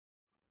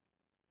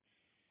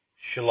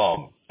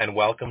Shalom, and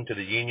welcome to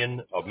the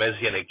Union of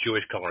Messianic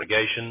Jewish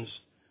Congregations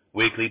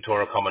weekly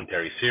Torah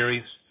commentary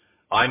series.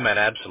 I'm Matt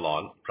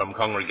Absalon from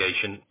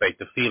Congregation Beit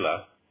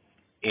Tefillah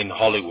in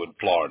Hollywood,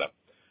 Florida.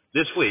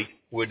 This week,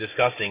 we're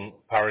discussing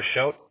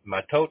Parashot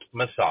Matot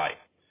Masai,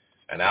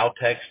 and our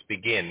text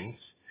begins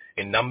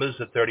in Numbers,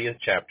 the 30th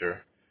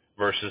chapter,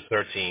 verses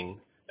 13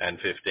 and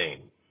 15.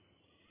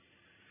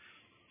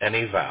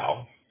 Any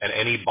vow and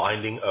any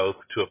binding oath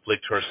to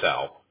afflict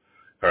herself,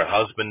 her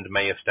husband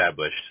may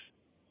establish,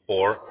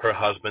 or her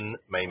husband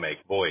may make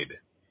void.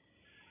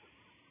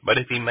 But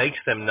if he makes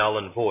them null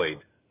and void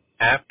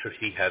after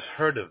he has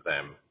heard of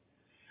them,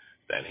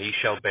 then he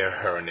shall bear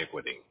her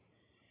iniquity.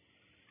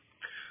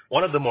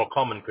 One of the more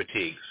common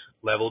critiques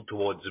leveled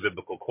towards the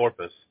biblical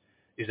corpus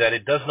is that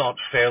it does not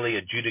fairly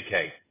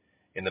adjudicate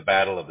in the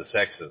battle of the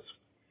sexes.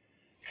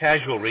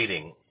 Casual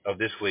reading of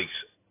this week's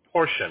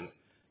portion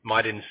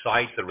might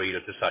incite the reader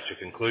to such a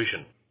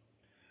conclusion.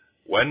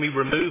 When we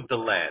remove the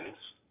lens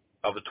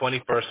of the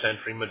 21st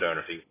century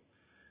modernity,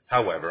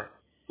 however,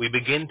 we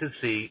begin to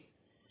see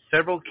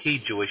several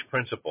key Jewish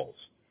principles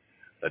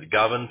that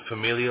govern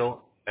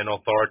familial and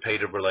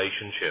authoritative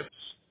relationships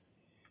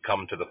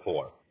come to the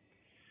fore.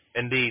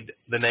 Indeed,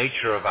 the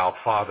nature of our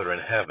Father in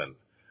heaven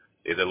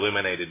is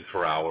illuminated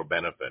for our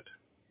benefit.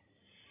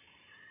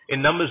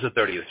 In Numbers, the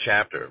 30th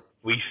chapter,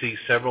 we see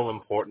several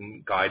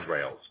important guide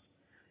rails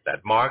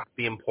that mark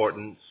the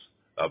importance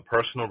of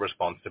personal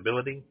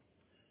responsibility,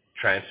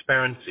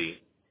 transparency,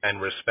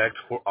 and respect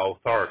for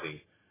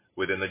authority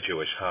within the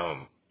Jewish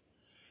home.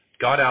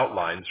 God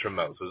outlines for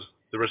Moses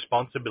the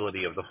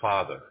responsibility of the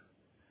father,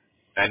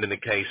 and in the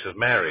case of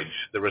marriage,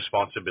 the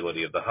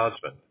responsibility of the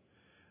husband,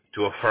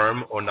 to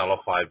affirm or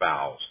nullify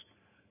vows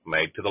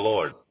made to the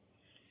Lord,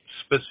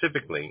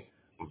 specifically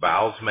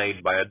vows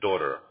made by a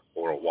daughter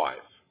or a wife.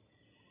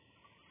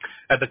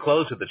 At the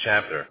close of the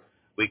chapter,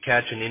 we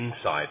catch an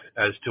insight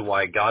as to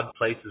why God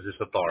places this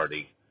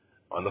authority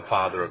on the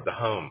father of the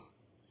home.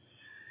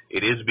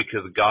 It is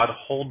because God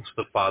holds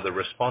the father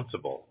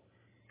responsible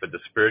for the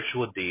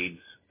spiritual deeds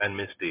and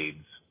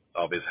misdeeds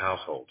of his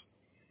household.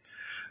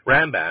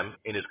 Rambam,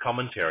 in his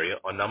commentary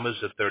on Numbers,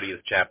 the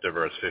 30th chapter,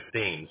 verse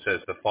 15, says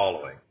the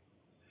following: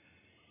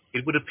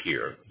 It would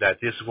appear that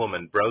this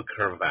woman broke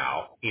her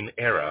vow in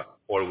error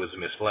or was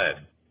misled.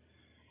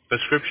 The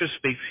scripture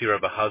speaks here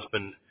of a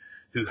husband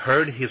who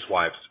heard his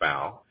wife's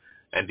vow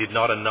and did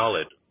not annul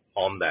it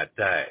on that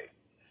day.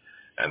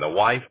 And the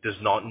wife does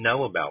not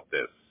know about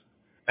this.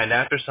 And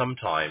after some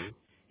time,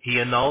 he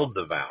annulled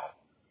the vow,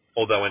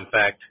 although in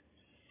fact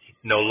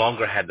no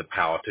longer had the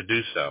power to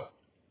do so,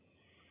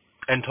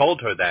 and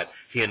told her that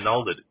he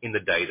annulled it in the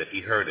day that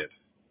he heard it.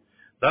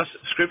 Thus,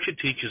 Scripture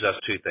teaches us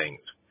two things: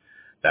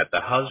 that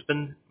the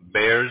husband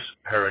bears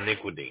her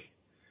iniquity,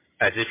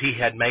 as if he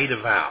had made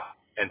a vow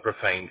and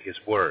profaned his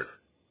word,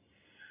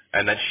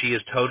 and that she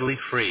is totally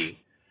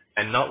free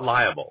and not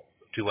liable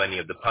to any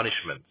of the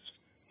punishments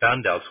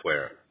found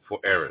elsewhere for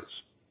errors.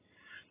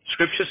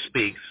 Scripture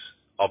speaks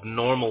of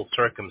normal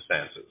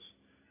circumstances,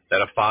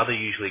 that a father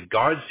usually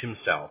guards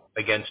himself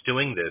against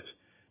doing this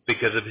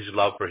because of his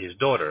love for his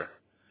daughter,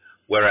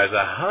 whereas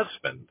a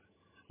husband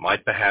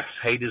might perhaps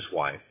hate his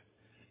wife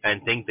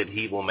and think that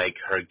he will make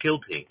her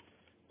guilty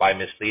by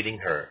misleading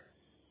her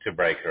to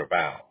break her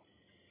vow.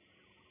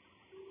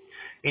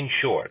 In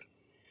short,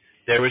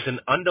 there is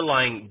an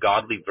underlying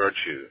godly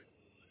virtue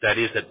that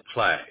is at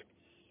play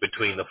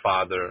between the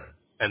father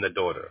and the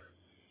daughter,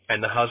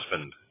 and the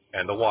husband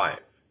and the wife.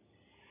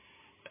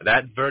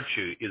 That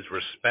virtue is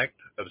respect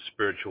of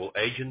spiritual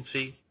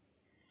agency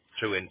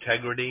through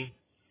integrity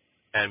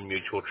and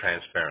mutual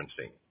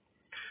transparency.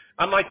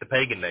 Unlike the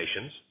pagan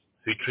nations,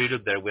 who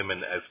treated their women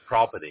as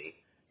property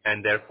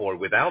and therefore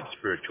without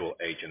spiritual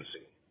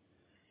agency,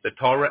 the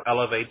Torah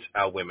elevates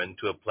our women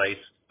to a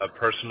place of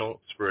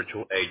personal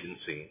spiritual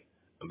agency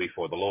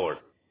before the Lord.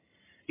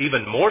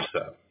 Even more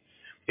so,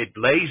 it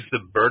lays the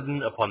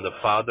burden upon the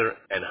father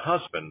and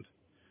husband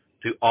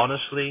to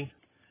honestly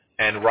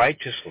and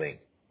righteously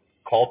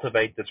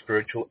cultivate the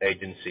spiritual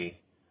agency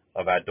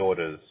of our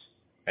daughters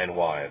and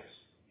wives.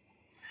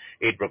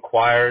 It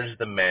requires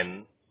the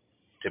men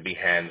to be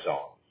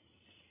hands-on.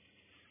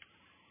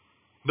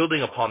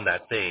 Building upon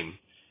that theme,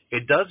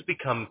 it does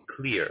become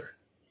clear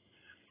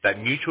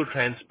that mutual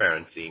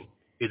transparency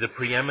is a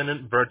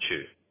preeminent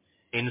virtue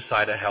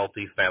inside a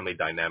healthy family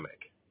dynamic.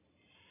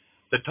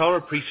 The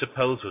Torah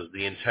presupposes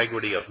the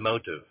integrity of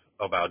motive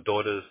of our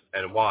daughters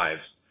and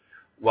wives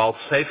while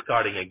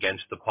safeguarding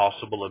against the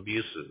possible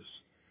abuses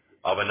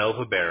of an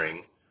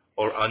overbearing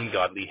or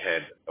ungodly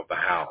head of the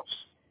house.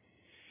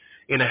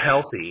 In a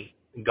healthy,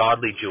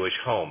 godly Jewish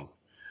home,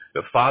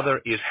 the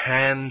father is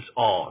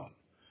hands-on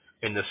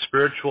in the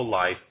spiritual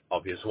life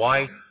of his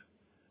wife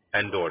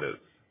and daughters.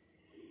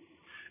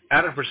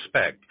 Out of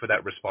respect for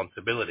that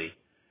responsibility,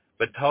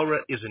 the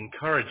Torah is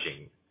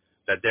encouraging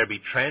that there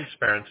be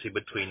transparency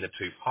between the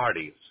two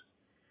parties,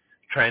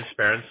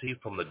 transparency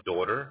from the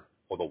daughter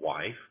or the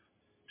wife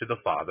to the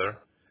father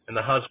and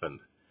the husband,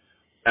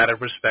 out of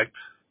respect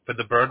for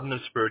the burden of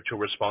spiritual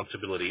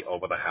responsibility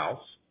over the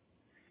house,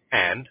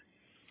 and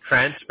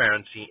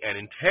transparency and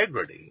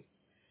integrity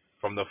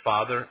from the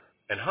father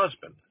and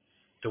husband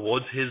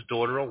towards his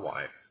daughter or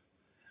wife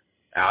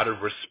out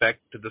of respect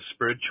to the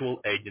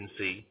spiritual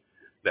agency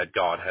that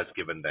God has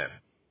given them.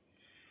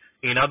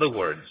 In other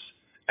words,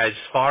 as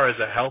far as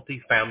a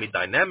healthy family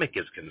dynamic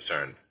is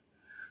concerned,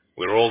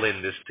 we're all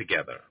in this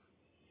together.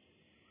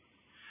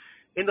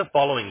 In the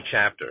following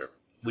chapter,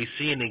 we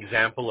see an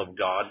example of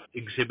God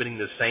exhibiting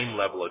the same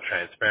level of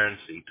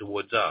transparency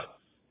towards us,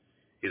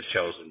 his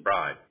chosen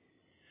bride.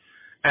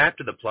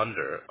 After the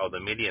plunder of the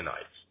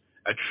Midianites,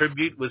 a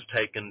tribute was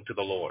taken to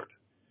the Lord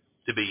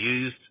to be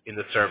used in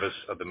the service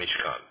of the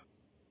Mishkan.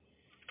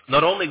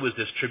 Not only was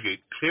this tribute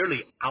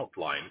clearly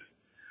outlined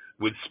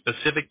with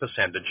specific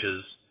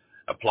percentages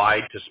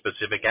applied to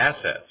specific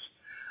assets,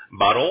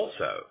 but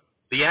also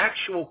the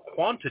actual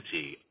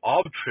quantity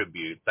of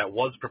tribute that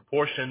was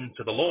proportioned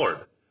to the Lord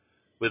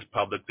was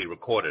publicly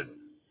recorded,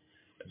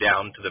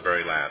 down to the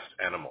very last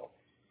animal.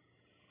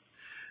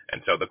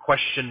 And so the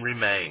question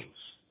remains,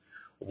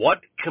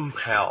 what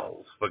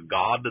compels the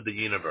God of the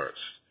universe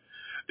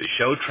to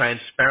show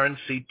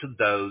transparency to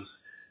those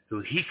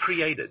who he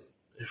created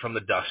from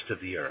the dust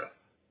of the earth?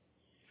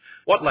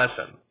 What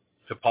lesson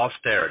to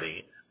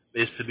posterity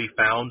is to be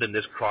found in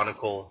this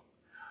chronicle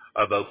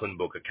of open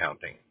book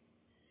accounting?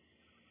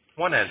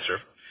 One answer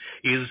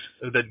is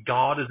that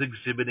God is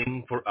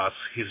exhibiting for us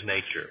his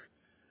nature,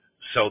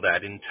 so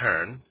that in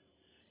turn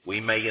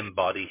we may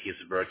embody his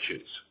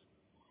virtues.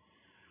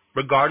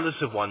 Regardless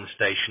of one's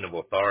station of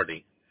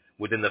authority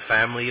within the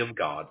family of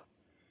God,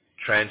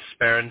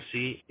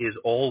 transparency is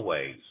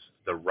always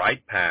the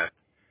right path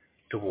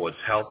towards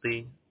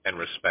healthy and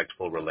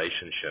respectful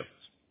relationships.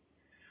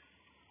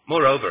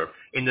 Moreover,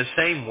 in the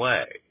same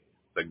way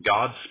that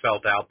God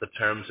spelled out the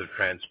terms of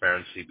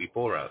transparency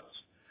before us,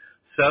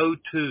 so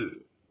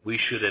too we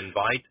should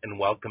invite and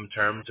welcome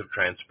terms of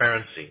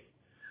transparency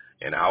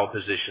in our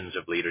positions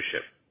of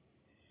leadership.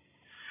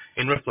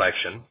 In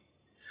reflection,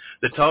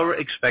 the Torah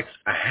expects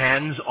a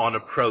hands-on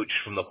approach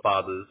from the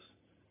fathers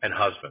and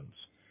husbands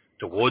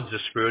towards the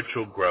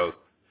spiritual growth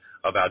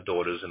of our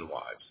daughters and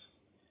wives.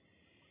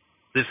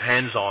 This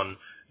hands-on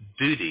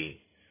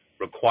duty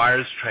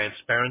requires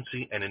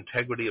transparency and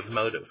integrity of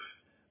motive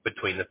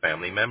between the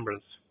family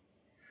members.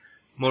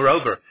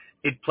 Moreover,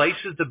 it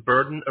places the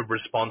burden of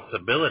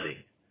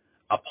responsibility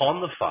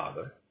upon the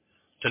father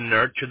to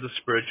nurture the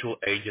spiritual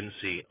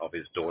agency of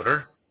his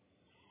daughter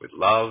with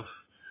love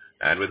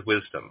and with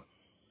wisdom,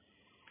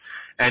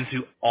 and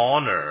to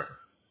honor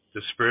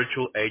the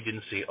spiritual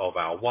agency of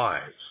our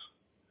wives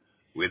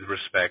with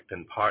respect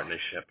and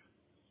partnership.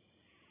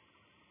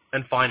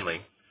 And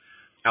finally,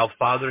 our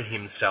Father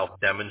himself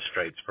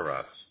demonstrates for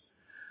us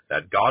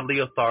that godly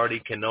authority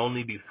can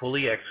only be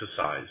fully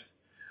exercised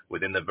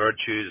within the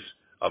virtues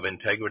of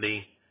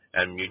integrity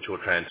and mutual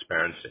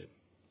transparency,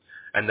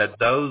 and that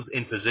those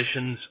in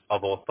positions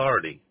of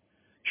authority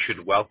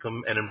should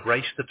welcome and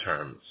embrace the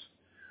terms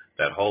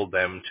that hold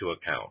them to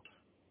account.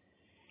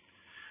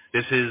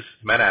 This is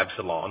Matt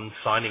Absalon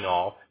signing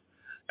off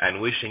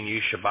and wishing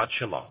you Shabbat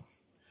Shalom.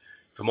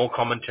 For more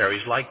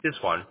commentaries like this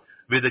one,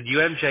 visit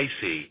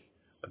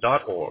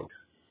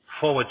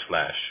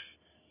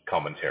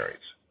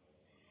umjc.org/commentaries.